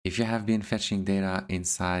If you have been fetching data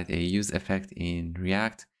inside a useEffect in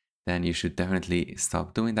React, then you should definitely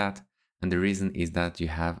stop doing that. And the reason is that you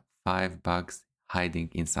have 5 bugs hiding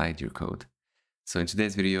inside your code. So in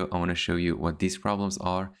today's video, I want to show you what these problems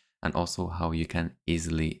are and also how you can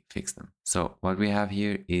easily fix them. So what we have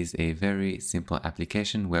here is a very simple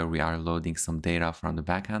application where we are loading some data from the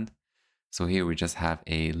backend. So here we just have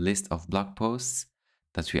a list of blog posts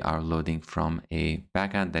that we are loading from a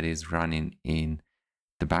backend that is running in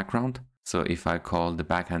the background. So if I call the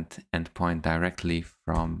backend endpoint directly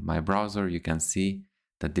from my browser, you can see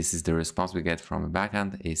that this is the response we get from a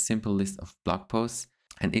backend, a simple list of blog posts.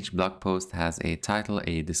 And each blog post has a title,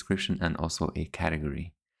 a description, and also a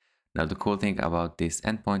category. Now, the cool thing about this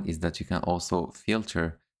endpoint is that you can also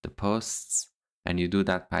filter the posts, and you do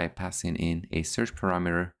that by passing in a search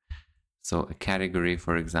parameter. So a category,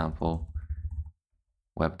 for example,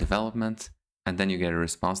 web development, and then you get a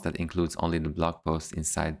response that includes only the blog posts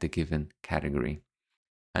inside the given category.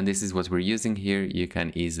 And this is what we're using here. You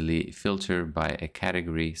can easily filter by a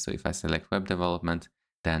category. So if I select web development,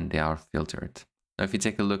 then they are filtered. Now, if you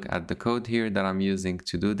take a look at the code here that I'm using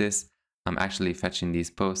to do this, I'm actually fetching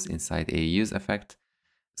these posts inside a useEffect.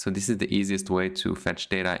 So this is the easiest way to fetch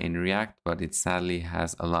data in React, but it sadly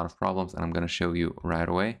has a lot of problems, and I'm going to show you right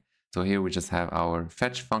away. So here we just have our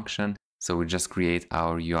fetch function. So we just create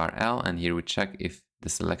our URL, and here we check if the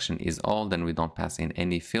selection is all, then we don't pass in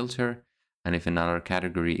any filter. And if another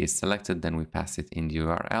category is selected, then we pass it in the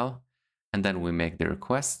URL, and then we make the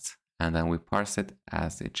request, and then we parse it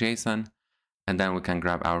as a JSON. And then we can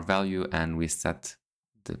grab our value and we set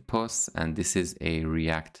the posts, and this is a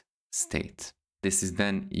React state. This is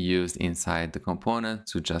then used inside the component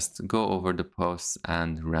to just go over the posts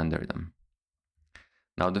and render them.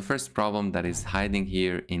 Now, the first problem that is hiding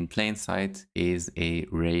here in plain sight is a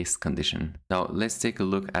race condition. Now, let's take a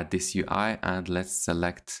look at this UI and let's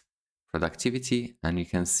select productivity, and you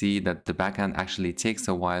can see that the backend actually takes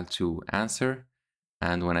a while to answer.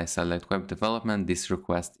 And when I select web development, this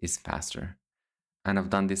request is faster. And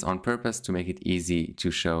I've done this on purpose to make it easy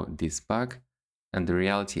to show this bug. And the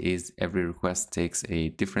reality is every request takes a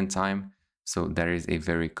different time. So there is a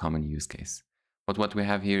very common use case. But what we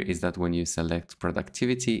have here is that when you select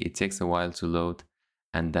productivity, it takes a while to load,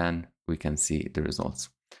 and then we can see the results.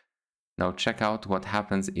 Now check out what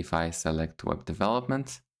happens if I select web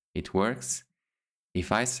development. It works.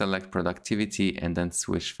 If I select productivity and then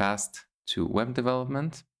switch fast to web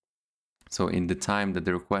development, so in the time that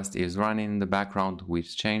the request is running in the background, we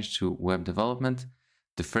change to web development.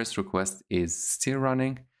 The first request is still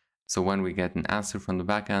running. So when we get an answer from the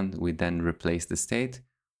backend, we then replace the state,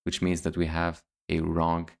 which means that we have a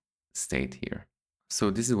wrong state here.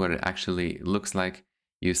 So this is what it actually looks like.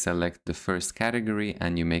 You select the first category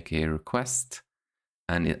and you make a request.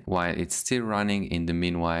 And while it's still running, in the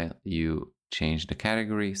meanwhile, you change the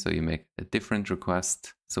category. So you make a different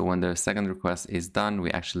request. So when the second request is done,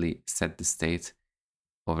 we actually set the state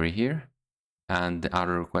over here. And the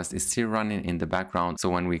other request is still running in the background. So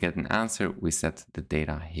when we get an answer, we set the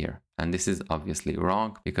data here. And this is obviously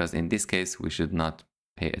wrong because in this case, we should not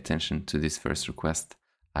pay attention to this first request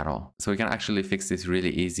at all. So we can actually fix this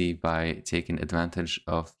really easy by taking advantage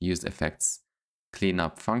of useEffect's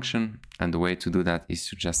cleanup function. And the way to do that is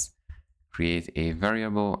to just create a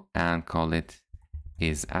variable and call it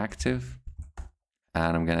isActive.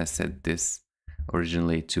 And I'm going to set this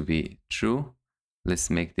originally to be true. Let's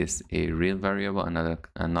make this a real variable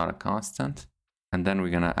and not a constant. And then we're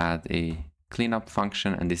going to add a cleanup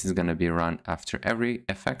function, and this is going to be run after every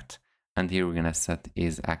effect. And here we're going to set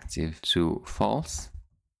isActive to false.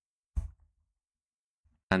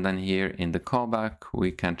 And then here in the callback,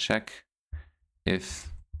 we can check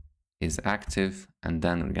if isActive, and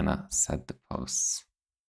then we're going to set the posts.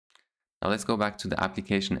 Now let's go back to the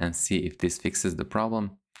application and see if this fixes the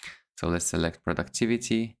problem. So let's select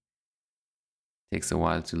productivity. Takes a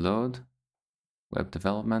while to load. Web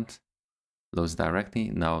development loads directly.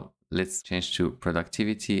 Now let's change to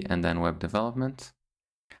productivity and then web development.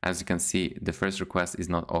 As you can see, the first request is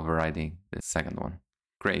not overriding the second one.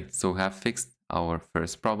 Great, so we have fixed our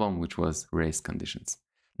first problem, which was race conditions.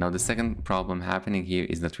 Now the second problem happening here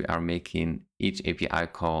is that we are making each API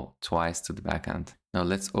call twice to the backend. Now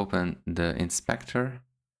let's open the inspector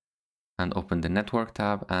and open the network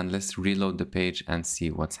tab, and let's reload the page and see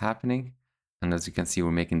what's happening. And as you can see,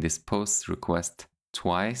 we're making this post request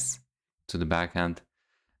twice to the backend.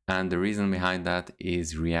 And the reason behind that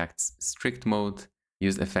is React's strict mode.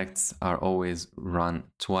 useEffects are always run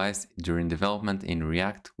twice during development in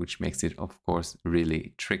React, which makes it, of course,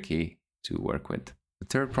 really tricky to work with. The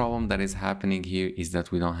third problem that is happening here is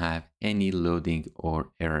that we don't have any loading or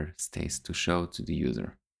error states to show to the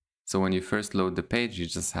user. So when you first load the page, you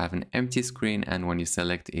just have an empty screen, and when you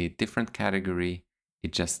select a different category,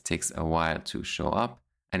 it just takes a while to show up,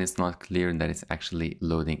 and it's not clear that it's actually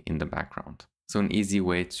loading in the background. So an easy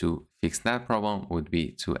way to fix that problem would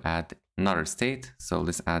be to add another state. So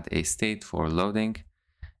let's add a state for loading,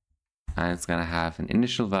 and it's gonna have an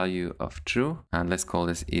initial value of true, and let's call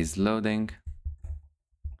this is loading,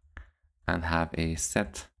 and have a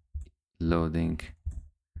set loading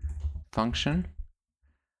function.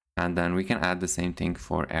 And then we can add the same thing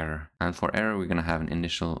for error. And for error, we're gonna have an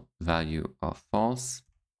initial value of false,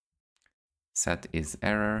 set is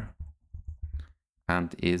error,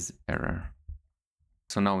 and is error.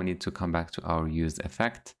 So now we need to come back to our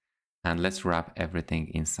useEffect, and let's wrap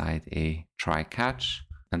everything inside a try catch.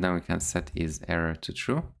 And then we can set is error to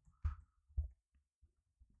true.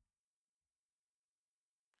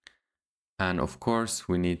 And of course,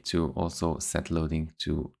 we need to also set loading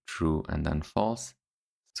to true and then false.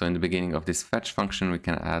 So in the beginning of this fetch function, we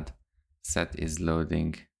can add set is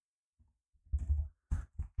loading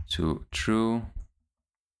to true,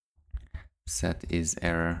 set is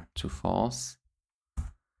error to false.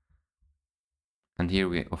 And here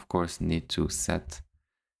we, of course, need to set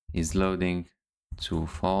is loading to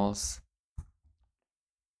false.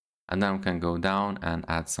 And then we can go down and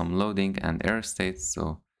add some loading and error states.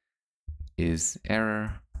 So is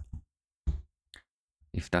error.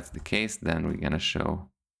 If that's the case, then we're going to show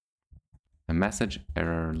a message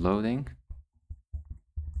error loading.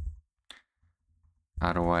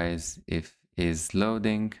 Otherwise, if is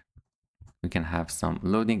loading, we can have some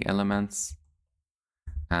loading elements,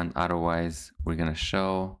 and otherwise we're going to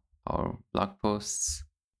show our blog posts.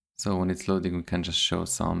 So when it's loading, we can just show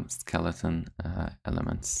some skeleton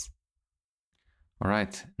elements. All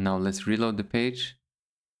right, now let's reload the page,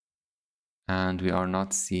 and we are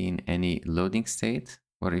not seeing any loading state.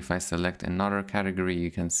 Or if I select another category,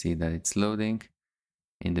 you can see that it's loading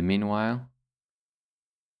in the meanwhile.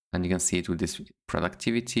 And you can see it with this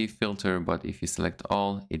productivity filter, but if you select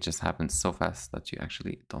all, it just happens so fast that you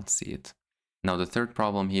actually don't see it. Now, the third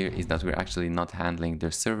problem here is that we're actually not handling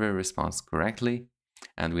the server response correctly.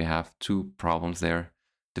 And we have two problems there.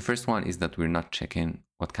 The first one is that we're not checking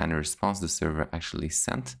what kind of response the server actually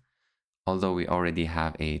sent. Although we already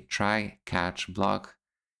have a try catch block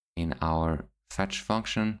in our fetch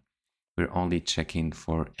function, we're only checking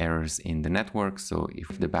for errors in the network. So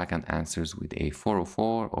if the backend answers with a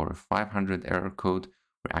 404 or a 500 error code,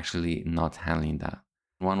 we're actually not handling that.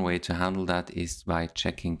 One way to handle that is by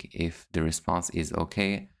checking if the response is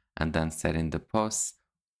okay and then setting the posts.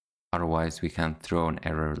 Otherwise, we can throw an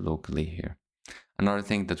error locally here. Another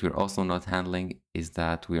thing that we're also not handling is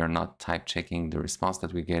that we are not type checking the response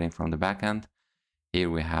that we're getting from the backend. Here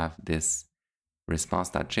we have this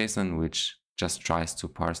response.json, which just tries to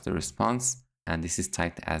parse the response, and this is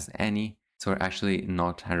typed as any. So we're actually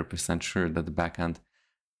not 100% sure that the backend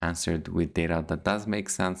answered with data that does make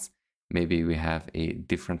sense. Maybe we have a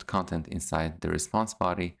different content inside the response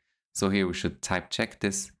body. So here we should type check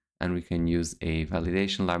this, and we can use a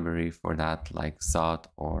validation library for that, like Zod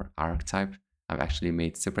or archetype. I've actually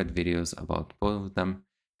made separate videos about both of them.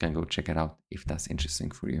 You can go check it out if that's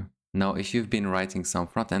interesting for you. Now, if you've been writing some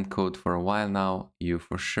front-end code for a while now, you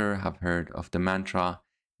for sure have heard of the mantra,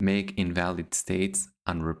 make invalid states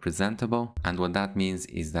unrepresentable. And what that means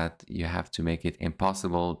is that you have to make it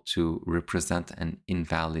impossible to represent an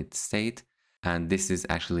invalid state. And this is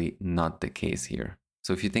actually not the case here.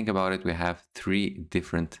 So if you think about it, we have three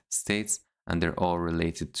different states, and they're all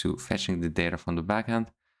related to fetching the data from the backend.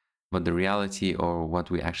 But the reality, or what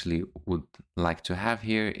we actually would like to have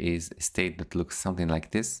here, is a state that looks something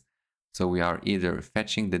like this. So we are either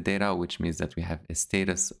fetching the data, which means that we have a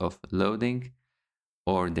status of loading,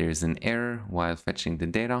 or there's an error while fetching the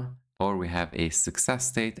data, or we have a success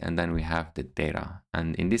state and then we have the data.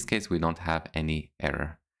 And in this case, we don't have any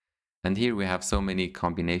error. And here we have so many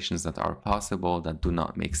combinations that are possible that do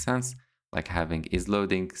not make sense, like having is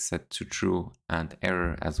loading set to true and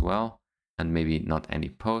error as well, and maybe not any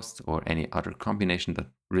post or any other combination that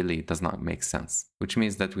really does not make sense, which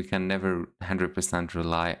means that we can never 100%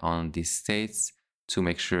 rely on these states to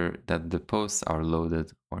make sure that the posts are loaded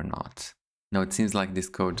or not. Now, it seems like this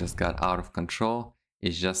code just got out of control.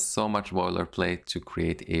 It's just so much boilerplate to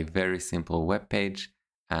create a very simple web page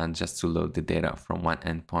and just to load the data from one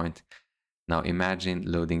endpoint. Now imagine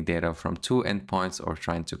loading data from two endpoints or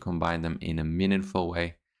trying to combine them in a meaningful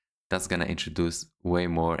way. That's going to introduce way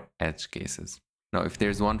more edge cases. Now, if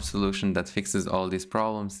there's one solution that fixes all these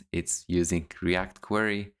problems, it's using React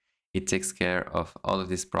Query. It takes care of all of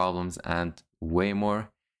these problems and way more.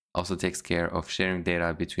 Also takes care of sharing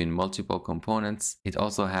data between multiple components. It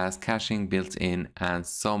also has caching built in and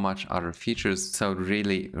so much other features, so I would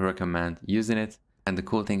really recommend using it. And the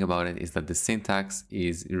cool thing about it is that the syntax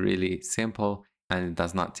is really simple and it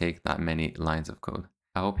does not take that many lines of code.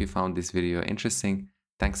 I hope you found this video interesting.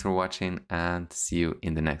 Thanks for watching and see you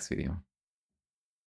in the next video.